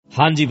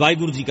हाँ जी,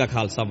 वाहिगुरू जी का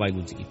खालसा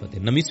वाहिगुरू जी की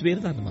फतेह। नवीं सवेर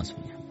दा नवां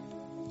सुनिया।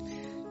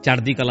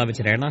 चढ़दी कला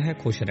विच रहना है,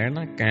 खुश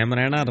रहना, कायम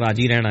रहना,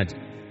 राजी रहना जी।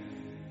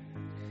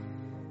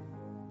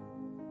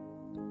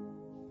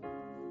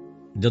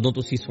 ਜਦੋਂ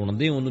ਤੁਸੀਂ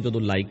ਸੁਣਦੇ ਹੋ ਉਹਨੂੰ,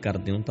 ਜਦੋਂ ਲਾਈਕ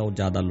ਕਰਦੇ ਹੋ ਤਾਂ ਉਹ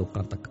ਜ਼ਿਆਦਾ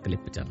ਲੋਕਾਂ ਤੱਕ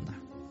ਕਲਿੱਪ ਜਾਂਦਾ।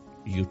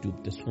 YouTube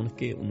ਤੇ ਸੁਣ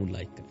ਕੇ ਉਹਨੂੰ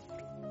ਲਾਈਕ ਕਰੋ।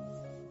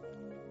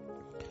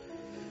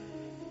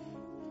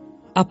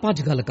 ਆਪਾਂ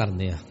ਅੱਜ ਗੱਲ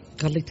ਕਰਦੇ ਆ,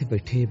 ਕੱਲ ਇੱਥੇ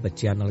ਬੈਠੇ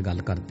ਬੱਚਿਆਂ ਨਾਲ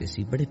ਗੱਲ ਕਰਦੇ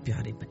ਸੀ, ਬੜੇ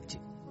ਪਿਆਰੇ ਬੱਚੇ,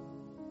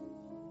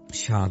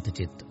 ਸ਼ਾਂਤ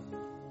ਚਿੱਤ,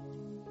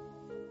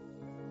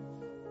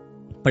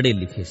 ਪੜ੍ਹੇ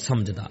ਲਿਖੇ,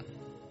 ਸਮਝਦਾਰ,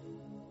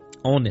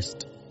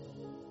 ਓਨੈਸਟ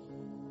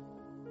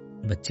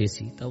ਬੱਚੇ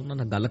ਸੀ। ਤਾਂ ਉਹਨਾਂ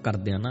ਨਾਲ ਗੱਲ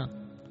ਕਰਦੇ ਆ ਨਾ,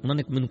 ਉਹਨਾਂ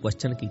ਨੇ ਮੈਨੂੰ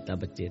ਕੁਐਸਚਨ ਕੀਤਾ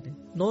ਬੱਚੇ ਨੇ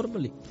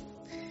ਨੋਰਮਲੀ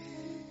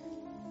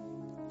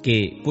ਕਿ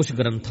ਕੁਝ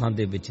ਗ੍ਰੰਥਾਂ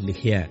ਦੇ ਵਿੱਚ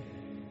ਲਿਖਿਆ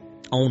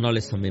ਆਉਣ ਵਾਲੇ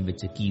ਸਮੇਂ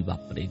ਵਿੱਚ ਕੀ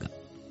ਵਾਪਰੇਗਾ,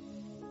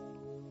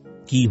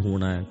 ਕੀ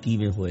ਹੋਣਾ,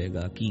 ਕਿਵੇਂ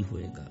ਹੋਏਗਾ, ਕੀ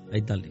ਹੋਏਗਾ,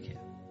 ਏਦਾਂ ਲਿਖਿਆ।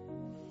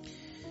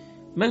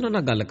 ਮੈਂ ਉਹਨਾਂ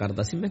ਨਾਲ ਗੱਲ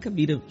ਕਰਦਾ ਸੀ, ਮੈਂ ਕਿਹਾ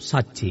ਵੀਰ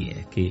ਸੱਚ ਇਹ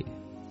ਹੈ ਕਿ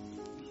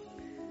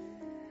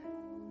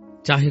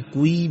ਚਾਹੇ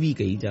ਕੋਈ ਵੀ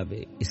ਕਹੀ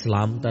ਜਾਵੇ,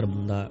 ਇਸਲਾਮ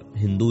ਧਰਮ ਦਾ,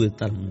 ਹਿੰਦੂ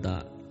ਧਰਮ ਦਾ,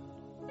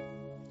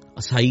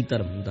 ਈਸਾਈ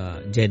ਧਰਮ ਦਾ,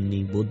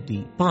 ਜੈਨੀ,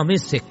 ਬੋਧੀ, ਭਾਵੇਂ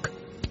ਸਿੱਖ,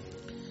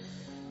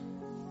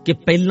 ਕਿ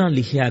ਪਹਿਲਾਂ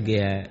ਲਿਖਿਆ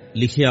ਗਿਆ ਹੈ,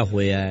 ਲਿਖਿਆ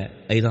ਹੋਇਆ ਹੈ,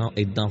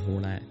 ਏਦਾਂ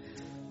ਹੋਣਾ ਹੈ,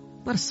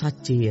 ਪਰ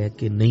ਸੱਚ ਇਹ ਹੈ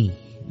ਕਿ ਨਹੀਂ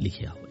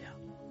ਲਿਖਿਆ ਹੋਇਆ,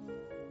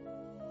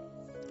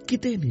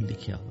 ਕਿਤੇ ਨਹੀਂ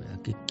ਲਿਖਿਆ ਹੋਇਆ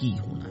ਕਿ ਕੀ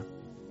ਹੋਣਾ।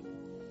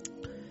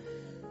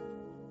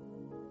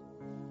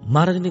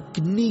 ਮਹਾਰਾਜ ਨੇ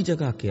ਕਿੰਨੀ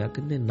ਜਗ੍ਹਾ ਕਿਹਾ,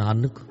 ਕਿੰਨੇ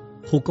ਨਾਨਕ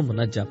ਹੁਕਮ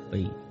ਨਾ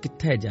ਜਾਪਈ,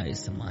 ਕਿੱਥੇ ਜਾਏ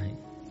ਸਮਾਏ।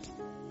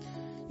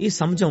 ਇਹ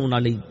ਸਮਝ ਆਉਣ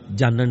ਵਾਲੀ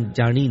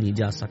ਜਾਣੀ ਨਹੀਂ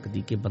ਜਾ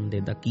ਸਕਦੀ ਕਿ ਬੰਦੇ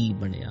ਦਾ ਕੀ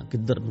ਬਣਿਆ,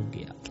 ਕਿੱਧਰ ਨੂੰ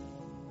ਗਿਆ।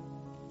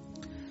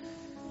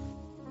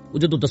 ਉਹ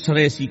ਜਦੋਂ ਦੱਸ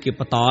ਰਹੇ ਸੀ ਕਿ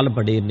ਪਤਾਲ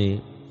ਬੜੇ ਨੇ,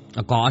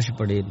 ਆਕਾਸ਼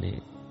ਬੜੇ ਨੇ,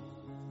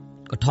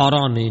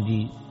 18 ਨੇ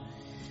ਜੀ।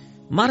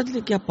 ਮਹਾਰਾਜ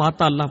ਨੇ ਕਿਹਾ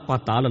ਪਾਤਾਲਾ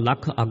ਪਾਤਾਲ,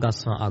 ਲੱਖ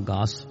ਆਗਾਸਾਂ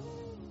ਆਗਾਸ,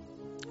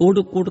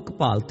 ਉੜਕ ਉੜਕ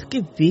ਭਾਲਤ, ਕਿ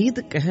ਵੇਦ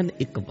ਕਹਿਣ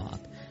ਇੱਕ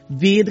ਬਾਤ।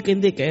 ਵੇਦ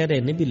ਕਹਿੰਦੇ, ਕਹਿ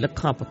ਰਹੇ ਨੇ ਵੀ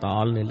ਲੱਖਾਂ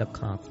ਪਤਾਲ ਨੇ,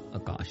 ਲੱਖਾਂ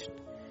ਆਕਾਸ਼ ਨੇ।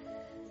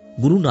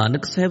 ਗੁਰੂ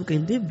ਨਾਨਕ ਸਾਹਿਬ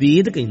ਕਹਿੰਦੇ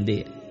ਵੇਦ ਕਹਿੰਦੇ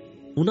ਆ,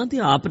 ਉਹਨਾਂ ਦੇ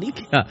ਆਪ ਨਹੀਂ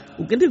ਕਿਹਾ,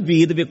 ਉਹ ਕਹਿੰਦੇ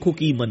ਵੇਦ ਵੇਖੋ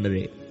ਕੀ ਮੰਨ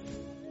ਰਹੇ।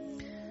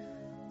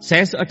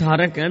 ਸੈਸ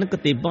 18 ਕਹਿਣ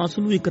ਕਤੇਬਾਂ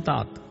ਸੁਣੂ ਇੱਕ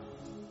ਧਾਤ,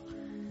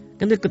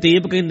 ਕਹਿੰਦੇ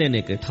ਕਤੇਬ ਕਹਿੰਦੇ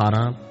ਨੇ ਕਿ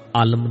 18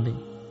 ਆਲਮ ਨੇ।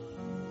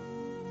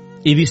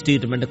 ਇਹ ਵੀ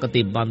ਸਟੇਟਮੈਂਟ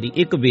ਕਤੇਬਾਂ ਦੀ,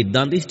 ਇੱਕ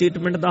ਵੇਦਾਂ ਦੀ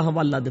ਸਟੇਟਮੈਂਟ ਦਾ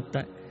ਹਵਾਲਾ ਦਿੱਤਾ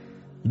ਹੈ,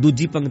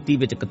 ਦੂਜੀ ਪੰਕਤੀ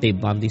ਵਿੱਚ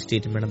ਕਤੇਬਾਂ ਦੀ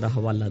ਸਟੇਟਮੈਂਟ ਦਾ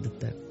ਹਵਾਲਾ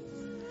ਦਿੱਤਾ ਹੈ।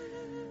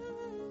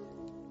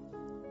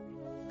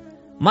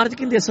 ਮਹਾਰਾਜ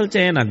ਕਹਿੰਦੇ ਅਸਲ ਚ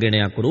ਐ ਨਾ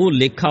ਗਿਣਿਆ ਕਰੋ,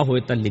 ਲੇਖਾ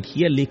ਹੋਏ ਤਾਂ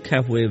ਲਿਖੀਏ, ਲੇਖਾ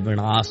ਹੋਏ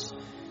ਵਿਨਾਸ਼।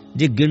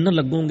 ਜੇ ਗਿਣਨ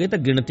ਲੱਗੋਗੇ ਤਾਂ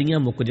ਗਿਣਤੀਆਂ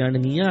ਮੁੱਕ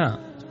ਜਾਣਗੀਆਂ,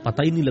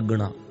 ਪਤਾ ਹੀ ਨਹੀਂ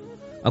ਲੱਗਣਾ,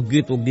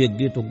 ਅੱਗੇ ਤੋਂ ਅੱਗੇ,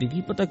 ਅੱਗੇ ਤੋਂ ਅੱਗੇ,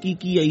 ਕੀ ਪਤਾ ਕੀ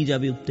ਕੀ ਆਈ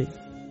ਜਾਵੇ ਉੱਤੇ।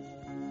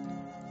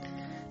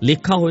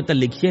 ਲੇਖਾ ਹੋਏ ਤਾਂ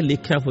ਲਿਖੀਏ,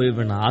 ਲੇਖਿਆ ਹੋਏ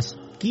ਵਿਨਾਸ਼।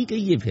 ਕੀ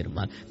ਕਹੀਏ ਫਿਰ?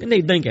 ਮਾਰ ਕਹਿੰਦੇ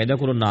ਏਦਾਂ ਹੀ ਕਹਿ ਦਿਆ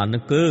ਕਰੋ,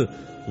 ਨਾਨਕ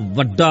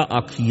ਵੱਡਾ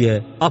ਆਖੀਏ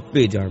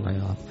ਆਪੇ ਜਾਣਾ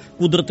ਆਪ।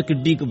 ਕੁਦਰਤ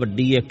ਕਿੱਡੀ ਕੁ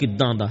ਵੱਡੀ ਹੈ,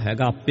 ਕਿੱਦਾਂ ਦਾ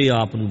ਹੈਗਾ, ਆਪੇ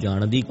ਆਪ ਨੂੰ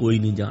ਜਾਣਦੀ, ਕੋਈ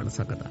ਨਹੀਂ ਜਾਣ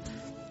ਸਕਦਾ।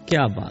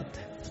 ਕਿਆ ਬਾਤ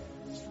ਹੈ।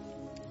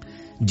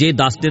 ਜੇ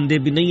ਦੱਸ ਦਿੰਦੇ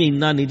ਵੀ ਨਹੀਂ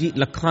ਇੰਨਾ ਨਹੀਂ ਜੀ,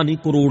 ਲੱਖਾਂ ਨਹੀਂ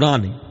ਕਰੋੜਾਂ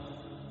ਨੇ,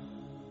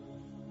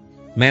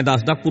 ਮੈਂ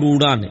ਦੱਸਦਾ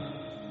ਕਰੋੜਾਂ ਨੇ,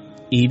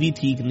 ਇਹ ਵੀ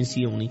ਠੀਕ ਨਹੀਂ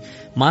ਸੀ ਆਉਣੀ।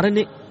 ਮਹਾਰਾਜ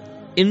ਨੇ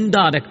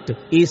ਇਨਡਾਇਰੈਕਟ,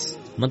 ਇਸ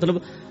ਮਤਲਬ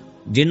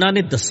ਜਿਨ੍ਹਾਂ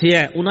ਨੇ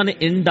ਦੱਸਿਆ ਉਹਨਾਂ ਨੇ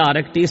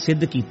ਇਨਡਾਇਰੈਕਟ ਇਹ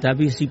ਸਿੱਧ ਕੀਤਾ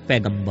ਵੀ ਅਸੀਂ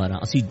ਪੈਗੰਬਰ ਹਾਂ,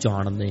 ਅਸੀਂ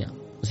ਜਾਣਦੇ ਹਾਂ,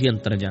 ਅਸੀਂ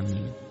ਅੰਤਰਜਾਮੀ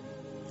ਹਾਂ।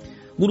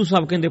 ਗੁਰੂ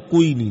ਸਾਹਿਬ ਕਹਿੰਦੇ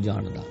ਕੋਈ ਨਹੀਂ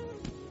ਜਾਣਦਾ,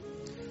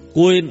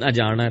 ਕੋਈ ਨਾ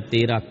ਜਾਣਾ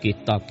ਤੇਰਾ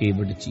ਕੀਤਾ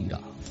ਕੇਵਡ ਚੀਰਾ,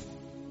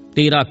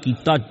 ਤੇਰਾ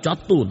ਕੀਤਾ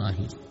ਜਾਤੋ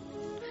ਨਹੀਂ,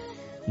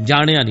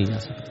 ਜਾਣਿਆ ਨਹੀਂ ਜਾ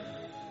ਸਕਦਾ।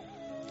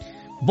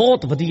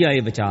 ਬਹੁਤ ਵਧੀਆ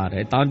ਇਹ ਵਿਚਾਰ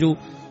ਹੈ, ਤਾਂ ਜੋ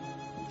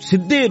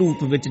ਸਿੱਧੇ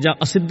ਰੂਪ ਵਿੱਚ ਜਾਂ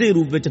ਅਸਿੱਧੇ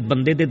ਰੂਪ ਵਿੱਚ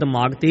ਬੰਦੇ ਦੇ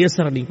ਦਿਮਾਗ ਤੇ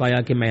ਅਸਰ ਨਹੀਂ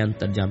ਪਾਇਆ ਕਿ ਮੈਂ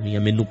ਅੰਤਰਜਾਮੀ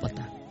ਹਾਂ, ਮੈਨੂੰ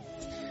ਪਤਾ।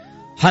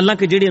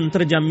 ਹਾਲਾਂਕਿ ਜਿਹੜੇ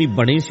ਅੰਤਰਜਾਮੀ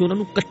ਬਣੇ ਸੀ ਉਹਨਾਂ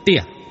ਨੂੰ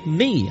ਕੱਟਿਆ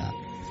ਨਹੀਂ ਯਾਰ।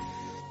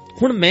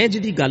 ਹੁਣ ਮੈਂ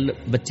ਜਿਹੜੀ ਗੱਲ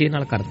ਬੱਚੇ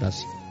ਨਾਲ ਕਰਦਾ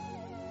ਸੀ,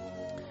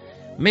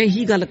 ਮੈਂ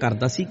ਇਹੀ ਗੱਲ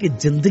ਕਰਦਾ ਸੀ ਕਿ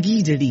ਜ਼ਿੰਦਗੀ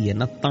ਜਿਹੜੀ ਹੈ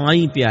ਨਾ ਤਾਂ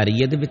ਹੀ ਪਿਆਰੀ ਹੈ,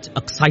 ਇਹਦੇ ਵਿੱਚ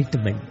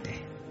ਐਕਸਾਈਟਮੈਂਟ ਹੈ,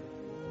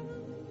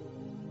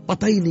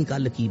 ਪਤਾ ਹੀ ਨਹੀਂ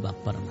ਕੱਲ ਕੀ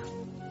ਵਾਪਰਨਾ।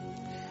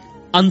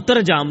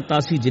 ਅੰਤਰਜਾਮਤਾ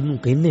ਸੀ ਜਿਹਨੂੰ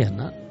ਕਹਿੰਦੇ ਆ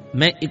ਨਾ,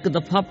 ਮੈਂ ਇੱਕ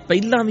ਦਫਾ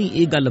ਪਹਿਲਾਂ ਵੀ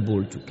ਇਹ ਗੱਲ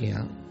ਬੋਲ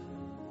ਚੁੱਕਿਆ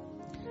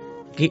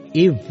ਕਿ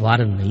ਇਹ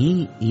ਵਰ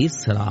ਨਹੀਂ, ਇਹ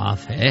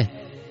ਸਰਾਫ ਹੈ।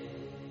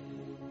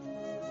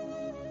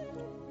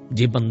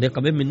 ਜੇ ਬੰਦੇ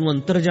ਕਹੇ ਮੈਨੂੰ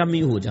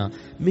ਅੰਤਰਜਾਮੀ ਹੋ ਜਾ,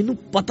 ਮੈਨੂੰ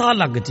ਪਤਾ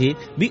ਲੱਗ ਜੇ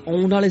ਵੀ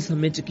ਆਉਣ ਵਾਲੇ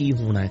ਸਮੇਂ 'ਚ ਕੀ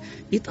ਹੋਣਾ ਹੈ,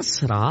 ਇਹ ਤਾਂ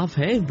ਸਰਾਫ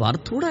ਹੈ, ਵਰ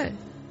ਥੋੜਾ ਹੈ।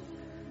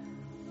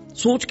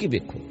 ਸੋਚ ਕੇ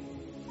ਵੇਖੋ,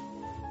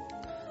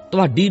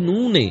 ਤੁਹਾਡੀ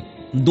ਨੂੰਹ ਨੇ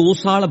 2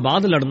 ਸਾਲ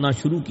ਬਾਅਦ ਲੜਨਾ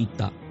ਸ਼ੁਰੂ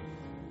ਕੀਤਾ,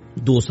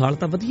 2 ਸਾਲ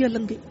ਤਾਂ ਵਧੀਆ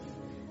ਲੰਘੇ,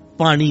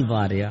 ਪਾਣੀ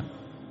ਵਾਰਿਆ,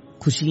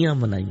 ਖੁਸ਼ੀਆਂ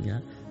ਮਨਾਈਆਂ,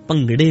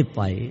 ਭੰਗੜੇ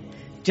ਪਾਏ,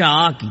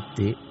 ਚਾਅ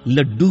ਕੀਤੇ,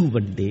 ਲੱਡੂ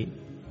ਵੰਡੇ,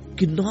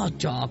 ਕਿੰਨਾ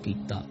ਚਾਅ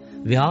ਕੀਤਾ,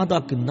 ਵਿਆਹ ਦਾ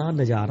ਕਿੰਨਾ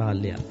ਨਜ਼ਾਰਾ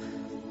ਲਿਆ।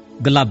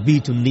 ਗੁਲਾਬੀ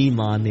ਚੁੰਨੀ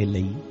ਮਾਂ ਨੇ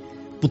ਲਈ,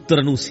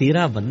 ਪੁੱਤਰ ਨੂੰ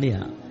ਸਿਹਰਾ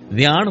ਬੰਨਿਆ,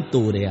 ਵਿਆਹਣ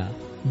ਤੋਰਿਆ।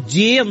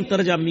 ਜੇ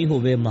ਅੰਤਰਜਾਮੀ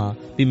ਹੋਵੇ ਮਾਂ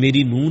ਵੀ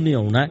ਮੇਰੀ ਨੂੰਹ ਨੇ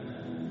ਆਉਣਾ,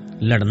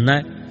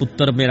 ਲੜਨਾ,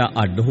 ਪੁੱਤਰ ਮੇਰਾ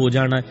ਅੱਡ ਹੋ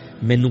ਜਾਣਾ,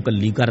 ਮੈਨੂੰ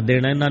ਕੱਲੀ ਕਰ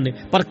ਦੇਣਾ ਇਹਨਾਂ ਨੇ,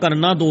 ਪਰ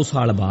ਕਰਨਾ 2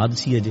 ਸਾਲ ਬਾਅਦ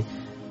ਸੀ ਅਜੇ,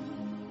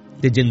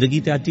 ਤੇ ਜ਼ਿੰਦਗੀ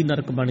ਤੇ ਅੱਜ ਹੀ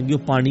ਨਰਕ ਬਣ ਗਈ। ਉਹ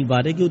ਪਾਣੀ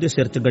ਵਾਰੇਗੀ, ਉਹਦੇ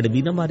ਸਿਰ 'ਚ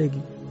ਗੜਵੀ ਨਾ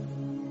ਮਾਰੇਗੀ,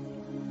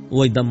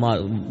 ਉਹ ਏਦਾਂ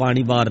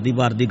ਪਾਣੀ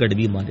ਵਾਰਦੀ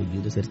ਗੜਵੀ ਮਾਰੇਗੀ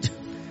ਉਹਦੇ ਸਿਰ 'ਚ,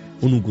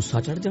 ਉਹਨੂੰ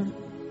ਗੁੱਸਾ ਚੜ ਜਾਣਾ,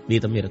 ਇਹ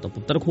ਤਾਂ ਮੇਰਾ ਤਾਂ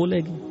ਪੁੱਤਰ ਖੋਹ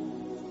ਲੈਗੀ।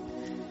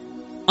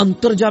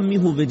 ਅੰਤਰਜਾਮੀ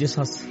ਹੋਵੇ ਜੇ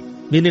ਸੱਸ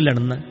ਇਹਨੇ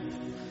ਲੜਨਾ,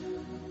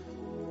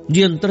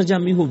 ਜੇ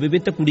ਅੰਤਰਜਾਮੀ ਹੋਵੇ ਵੀ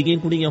ਤਾਂ ਕੁੜੀਆਂ ਹੀ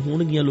ਕੁੜੀਆਂ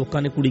ਹੋਣਗੀਆਂ,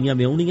 ਲੋਕਾਂ ਨੇ ਕੁੜੀਆਂ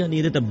ਵਿਆਹੁਣੀਆਂ ਨਹੀਂ,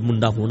 ਇਹਦੇ ਤਾਂ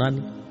ਮੁੰਡਾ ਹੋਣਾ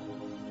ਨਹੀਂ।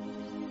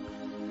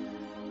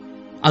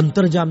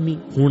 ਅੰਤਰਜਾਮੀ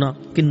ਹੋਣਾ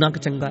ਕਿੰਨਾ ਕੁ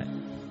ਚੰਗਾ ਹੈ,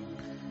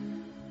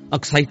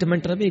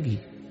 ਐਕਸਾਈਟਮੈਂਟ ਰਹੇਗੀ।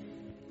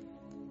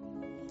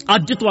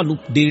 ਅੱਜ ਤੁਹਾਨੂੰ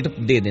ਡੇਟ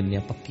ਦੇ ਦਿੰਦੇ ਆ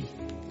ਪੱਕੀ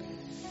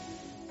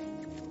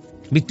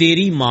ਵੀ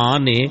ਤੇਰੀ ਮਾਂ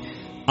ਨੇ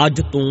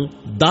ਅੱਜ ਤੋਂ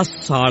 10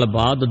 ਸਾਲ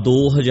ਬਾਅਦ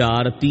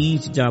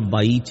 2030 ਜਾਂ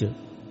 22 ਚ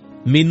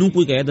ਮੈਨੂੰ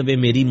ਕੋਈ ਕਹਿ ਦੇਵੇ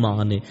ਮੇਰੀ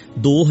ਮਾਂ ਨੇ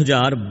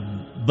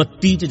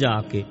 2032 ਚ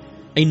ਜਾ ਕੇ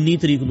ਇੰਨੀ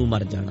ਤਰੀਕ ਨੂੰ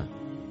ਮਰ ਜਾਣਾ,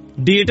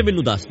 ਡੇਟ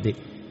ਮੈਨੂੰ ਦੱਸ ਦੇ,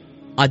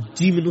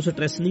 ਅੱਜ ਹੀ ਮੈਨੂੰ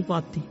ਸਟ੍ਰੈਸ ਨਹੀਂ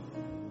ਪਾਤੀ।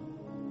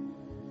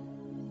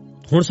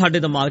 ਹੁਣ ਸਾਡੇ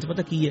ਦਿਮਾਗ 'ਚ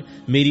ਪਤਾ ਕੀ ਹੈ,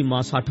 ਮੇਰੀ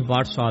ਮਾਂ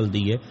 60-62 ਸਾਲ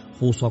ਦੀ ਹੈ,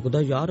 ਹੋ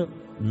ਸਕਦਾ ਯਾਰ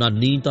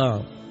ਨਾਨੀ ਤਾਂ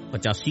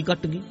 85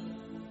 ਕੱਟ ਗਈ,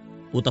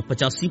 ਉਹ ਤਾਂ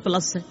 85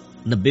 ਪਲੱਸ ਹੈ,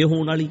 90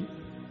 ਹੋਣ ਵਾਲੀ,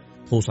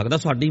 ਹੋ ਸਕਦਾ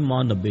ਸਾਡੀ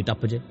ਮਾਂ 90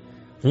 ਟੱਪ ਜਾਏ।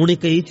 ਹੁਣ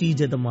ਇੱਕ ਇਹ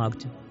ਚੀਜ਼ ਹੈ ਦਿਮਾਗ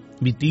 'ਚ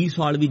ਵੀ 30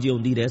 ਸਾਲ ਵੀ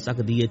ਜਿਉਂਦੀ ਰਹਿ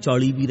ਸਕਦੀ ਹੈ,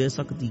 40 ਵੀ ਰਹਿ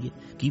ਸਕਦੀ ਹੈ,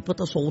 ਕੀ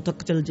ਪਤਾ 100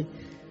 ਤੱਕ ਚੱਲ ਜੇ।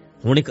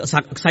 ਹੁਣ ਇੱਕ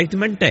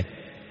ਐਕਸਾਈਟਮੈਂਟ ਹੈ,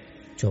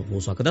 ਹੋ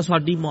ਸਕਦਾ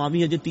ਸਾਡੀ ਮਾਂ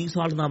ਵੀ ਅਜੇ 30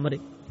 ਸਾਲ ਨਾ ਮਰੇ,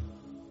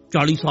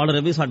 40 ਸਾਲ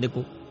ਰਹੇ ਸਾਡੇ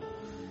ਕੋਲ।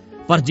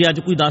 ਪਰ ਜੇ ਅੱਜ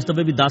ਕੋਈ ਦੱਸ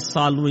ਦਵੇ ਵੀ 10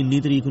 ਸਾਲ ਨੂੰ ਇੰਨੀ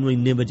ਤਰੀਕ ਨੂੰ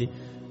ਇੰਨੇ ਵਜੇ,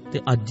 ਤੇ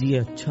ਅੱਜ ਹੀ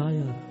ਹੈ, ਅੱਛਾ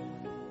ਯਾਰ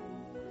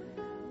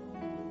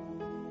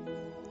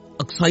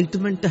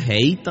ਐਕਸਾਈਟਮੈਂਟ ਹੈ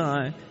ਹੀ ਤਾਂ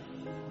ਹੈ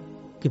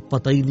ਕਿ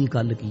ਪਤਾ ਹੀ ਨਹੀਂ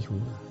ਕੱਲ ਕੀ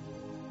ਹੋਣਾ।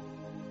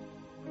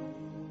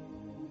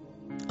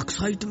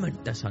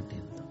 ਐਕਸਾਈਟਮੈਂਟ ਹੈ ਸਾਡੇ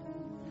ਅੰਦਰ,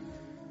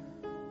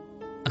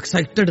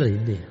 ਐਕਸਾਈਟਡ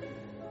ਰਹਿੰਦੇ ਆ।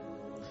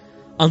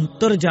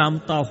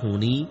 ਅੰਤਰਜਾਮਤਾ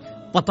ਹੋਣੀ,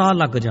 ਪਤਾ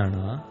ਲੱਗ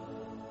ਜਾਣਾ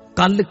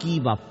ਕੱਲ ਕੀ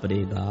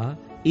ਵਾਪਰੇਗਾ,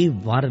 ਇਹ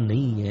ਵਰ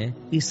ਨਹੀਂ ਹੈ,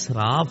 ਇਹ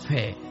ਸਰਾਪ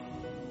ਹੈ।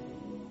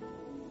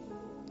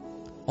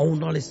 ਆਉਣ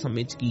ਵਾਲੇ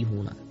ਸਮੇਂ 'ਚ ਕੀ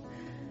ਹੋਣਾ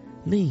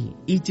ਨਹੀਂ,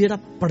 ਇਹ ਜਿਹੜਾ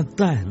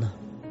ਪੜਦਾ ਹੈ ਨਾ,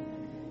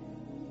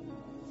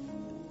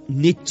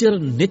 ਨੇਚਰ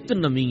ਨਿਤ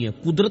ਨਵੀਂ ਹੈ,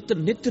 ਕੁਦਰਤ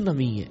ਨਿਤ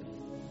ਨਵੀਂ ਹੈ।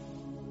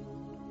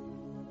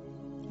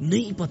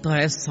 ਨਹੀਂ ਪਤਾ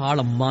ਇਸ ਸਾਲ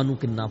ਅੰਬਾਂ ਨੂੰ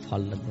ਕਿੰਨਾ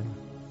ਫਲ ਲੱਗਣਾ,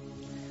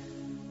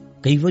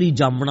 ਕਈ ਵਾਰੀ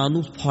ਜਾਮਣਾ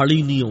ਨੂੰ ਫਲ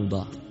ਹੀ ਨਹੀਂ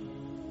ਆਉਂਦਾ,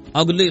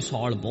 ਅਗਲੇ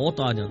ਸਾਲ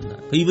ਬਹੁਤ ਆ ਜਾਂਦਾ,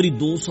 ਕਈ ਵਾਰੀ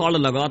 2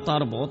 ਸਾਲ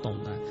ਲਗਾਤਾਰ ਬਹੁਤ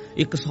ਆਉਂਦਾ,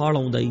 1 ਸਾਲ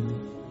ਆਉਂਦਾ ਹੀ ਨਹੀਂ।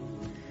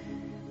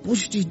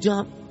 ਕੁਛ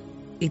ਚੀਜ਼ਾਂ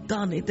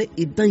ਏਦਾਂ ਨੇ ਤੇ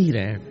ਏਦਾਂ ਹੀ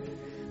ਰਹਿਣ,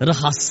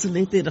 ਰਹੱਸ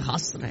ਨੇ ਤੇ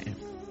ਰਹੱਸ ਰਹਿਣ,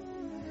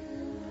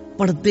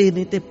 ਪੜਦੇ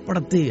ਨੇ ਤੇ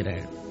ਪੜਦੇ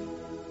ਰਹਿਣ।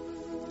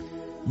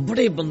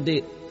 ਬੜੇ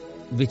ਬੰਦੇ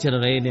ਵਿਚਰ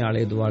ਰਹੇ ਨੇ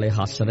ਆਲੇ ਦੁਆਲੇ,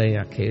 ਹੱਸ ਰਹੇ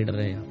ਆ, ਖੇਡ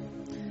ਰਹੇ ਆ।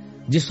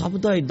 ਜੇ ਸਭ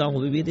ਦਾ ਏਦਾਂ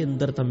ਹੋਵੇ ਵੀ ਇਹਦੇ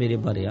ਅੰਦਰ ਤਾਂ ਮੇਰੇ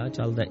ਬਾਰੇ ਆ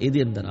ਚੱਲਦਾ,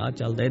 ਇਹਦੇ ਅੰਦਰ ਆ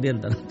ਚੱਲਦਾ, ਇਹਦੇ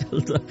ਅੰਦਰ ਆ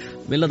ਚੱਲਦਾ,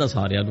 ਪਹਿਲਾਂ ਤਾਂ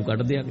ਸਾਰਿਆਂ ਨੂੰ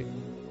ਕੱਢ ਦਿਆਂਗੇ,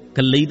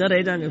 ਇਕੱਲੇ ਹੀ ਤਾਂ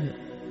ਰਹਿ ਜਾਾਂਗੇ। ਫਿਰ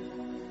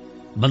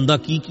ਬੰਦਾ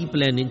ਕੀ ਕੀ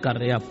ਪਲੈਨਿੰਗ ਕਰ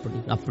ਰਿਹਾ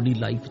ਆਪਣੀ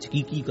ਲਾਈਫ 'ਚ,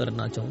 ਕੀ ਕੀ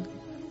ਕਰਨਾ ਚਾਹੁੰਦਾ।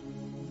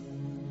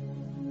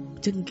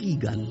 ਚੰਗੀ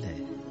ਗੱਲ ਹੈ।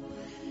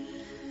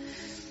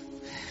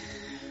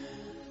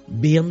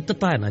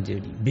 ਬੇਅੰਤਤਾ ਹੈ ਨਾ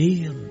ਜਿਹੜੀ,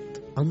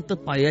 ਬੇਅੰਤ, ਅੰਤ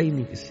ਪਾਇਆ ਹੀ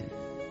ਨਹੀਂ ਕਿਸੇ,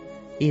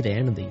 ਇਹ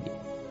ਰਹਿਣ ਦੇਈਏ,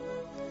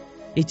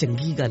 ਇਹ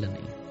ਚੰਗੀ ਗੱਲ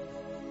ਨਹੀਂ।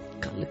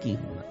 ਕੱਲ ਕੀ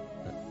ਹੋਣਾ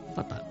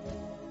ਪਤਾ ਨਹੀਂ,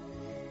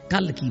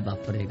 ਕੱਲ ਕੀ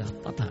ਵਾਪਰੇਗਾ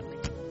ਪਤਾ ਨਹੀਂ।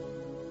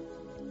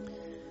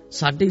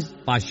 ਸਾਡੇ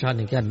ਪਾਤਸ਼ਾਹ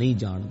ਨੇ ਕਿਹਾ ਨਹੀਂ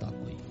ਜਾਣਦਾ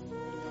ਕੋਈ,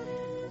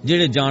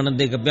 ਜਿਹੜੇ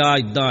ਜਾਣਦੇ ਕਿ ਵਿਆਹ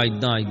ਇਦਾਂ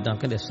ਇਦਾਂ ਇਦਾਂ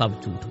ਕਹਿੰਦੇ ਸਭ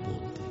ਝੂਠ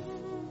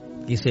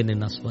ਬੋਲਦੇ। ਕਿਸੇ ਨੇ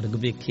ਨਾ ਸਵਰਗ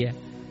ਵੇਖਿਆ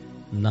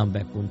ਨਾ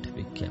ਬੈਕੁੰਠ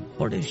ਵੇਖਿਆ।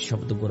 ਬੜੇ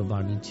ਸ਼ਬਦ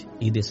ਗੁਰਬਾਣੀ 'ਚ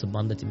ਇਹਦੇ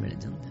ਸੰਬੰਧ 'ਚ ਮਿਲ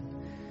ਜਾਂਦੇ।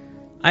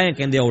 ਐਂ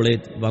ਕਹਿੰਦੇ ਔਲੇ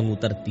ਵਾਂਗੂ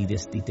ਧਰਤੀ ਦੇ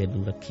ਸਤੀ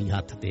ਤੈਨੂੰ ਰੱਖੀ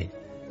ਹੱਥ ਤੇ,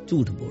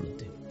 ਝੂਠ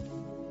ਬੋਲਦੇ,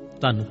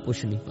 ਤੁਹਾਨੂੰ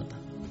ਕੁਛ ਨਹੀਂ ਪਤਾ।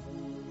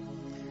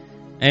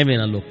 ਐਵੇਂ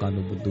ਨਾ ਲੋਕਾਂ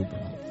ਨੂੰ ਬੁੱਧੂ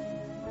ਬਣਾਓ।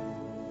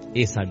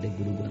 ਇਹ ਸਾਡੇ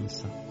ਗੁਰੂ ਗ੍ਰੰਥ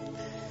ਸਾਹਿਬ,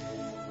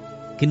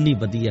 ਕਿੰਨੀ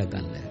ਵਧੀਆ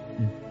ਗੱਲ ਹੈ।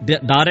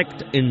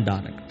 ਡਾਇਰੈਕਟ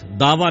ਇਨਡਾਇਰੈਕਟ,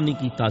 ਦਾਵਾ ਨਹੀਂ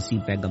ਕੀਤਾ ਅਸੀਂ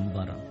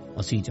ਪੈਗੰਬਰ ਹਾਂ,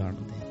 ਅਸੀਂ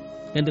ਜਾਣਦੇ।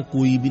 ਕਹਿੰਦੇ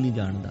ਕੋਈ ਵੀ ਨਹੀਂ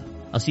ਜਾਣਦਾ,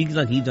 ਅਸੀਂ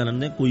ਤਾਂ ਕੀ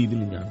ਜਾਣਦੇ, ਕੋਈ ਵੀ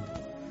ਨਹੀਂ ਜਾਣਦਾ,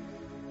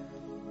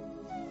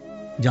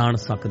 ਜਾਣ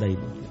ਸਕਦਾ ਹੀ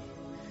ਨਹੀਂ।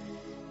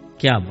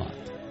 ਕਿਆ ਬਾਤ।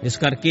 ਇਸ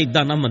ਕਰਕੇ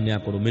ਇਦਾਂ ਨਾ ਮੰਨਿਆ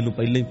ਕਰੋ ਮੈਨੂੰ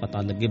ਪਹਿਲਾਂ ਹੀ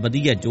ਪਤਾ ਲੱਗੇ।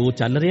 ਵਧੀਆ ਜੋ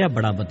ਚੱਲ ਰਿਹਾ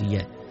ਬੜਾ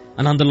ਵਧੀਆ,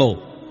 ਆਨੰਦ ਲਓ,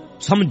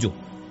 ਸਮਝੋ,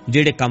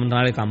 ਜਿਹੜੇ ਕੰਮ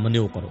ਨਾਲੇ ਕੰਮ ਨੇ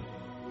ਉਹ ਕਰੋ।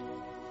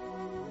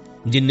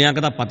 ਜਿੰਨਿਆਂ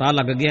ਕੁ ਦਾ ਪਤਾ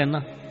ਲੱਗ ਗਿਆ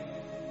ਨਾ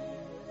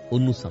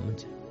ਉਹਨੂੰ ਸਮਝ।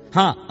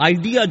 ਹਾਂ,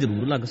 ਆਈਡੀਆ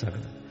ਜ਼ਰੂਰ ਲੱਗ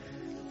ਸਕਦਾ,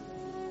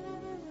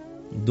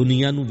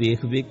 ਦੁਨੀਆ ਨੂੰ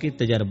ਵੇਖ ਵੇਖ ਕੇ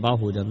ਤਜਰਬਾ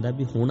ਹੋ ਜਾਂਦਾ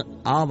ਵੀ ਹੁਣ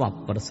ਆਹ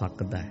ਵਾਪਰ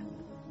ਸਕਦਾ ਹੈ,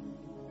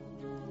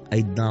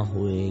 ਏਦਾਂ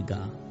ਹੋਏਗਾ।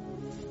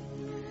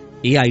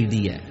 ਇਹ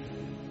ਆਈਡੀਆ ਹੈ,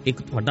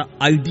 ਇੱਕ ਤੁਹਾਡਾ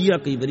ਆਈਡੀਆ।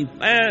 ਕਈ ਵਾਰੀ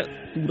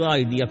ਪੂਰਾ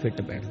ਆਈਡੀਆ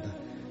ਫਿੱਟ ਬੈਠਦਾ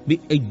ਵੀ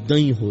ਏਦਾਂ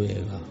ਹੀ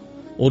ਹੋਏਗਾ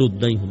ਔਰ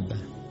ਉਦਾਂ ਹੀ ਹੁੰਦਾ।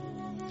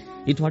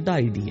 ਇਹ ਤੁਹਾਡਾ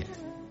ਆਈਡੀਆ,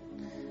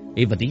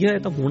 ਇਹ ਵਧੀਆ ਹੈ,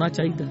 ਤਾਂ ਹੋਣਾ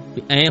ਚਾਹੀਦਾ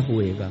ਵੀ ਐ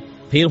ਹੋਏਗਾ,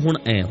 ਫਿਰ ਹੁਣ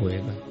ਐ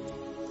ਹੋਏਗਾ,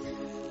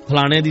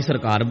 ਫਲਾਣੇ ਦੀ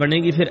ਸਰਕਾਰ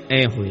ਬਣੇਗੀ, ਫਿਰ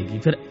ਐ ਹੋਏਗੀ,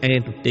 ਫਿਰ ਐ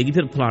ਟੁੱਟੇਗੀ,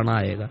 ਫਿਰ ਫਲਾਣਾ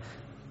ਆਏਗਾ।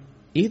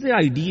 ਇਹ ਤਾਂ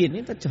ਆਈਡੀਏ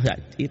ਨੇ, ਤਾਂ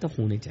ਇਹ ਤਾਂ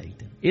ਹੋਣੇ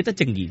ਚਾਹੀਦੇ। ਇਹ ਤਾਂ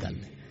ਚੰਗੀ ਗੱਲ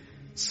ਹੈ।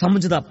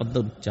 ਸਮਝ ਦਾ ਪੱਧਰ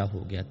ਉੱਚਾ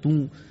ਹੋ ਗਿਆ,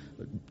 ਤੂੰ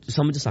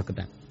ਸਮਝ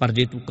ਸਕਦਾ। ਪਰ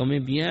ਜੇ ਤੂੰ ਕਵੇਂ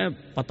ਵੀ ਐ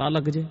ਪਤਾ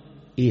ਲੱਗ ਜਾਏ,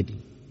 ਇਹ ਨਹੀਂ।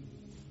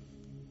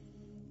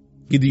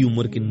 ਕਿਹਦੀ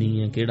ਉਮਰ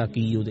ਕਿੰਨੀ ਹੈ, ਕਿਹੜਾ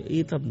ਕੀ ਉਹਦੇ,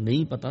 ਇਹ ਤਾਂ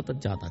ਨਹੀਂ ਪਤਾ, ਤਾਂ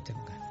ਜ਼ਿਆਦਾ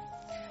ਚੰਗਾ ਹੈ।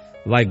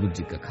 ਵਾਹਿਗੁਰੂ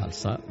ਜੀ ਕਾ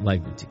ਖਾਲਸਾ,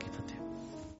 ਵਾਹਿਗੁਰੂ ਜੀ ਕੀ ਫਤਿਹ।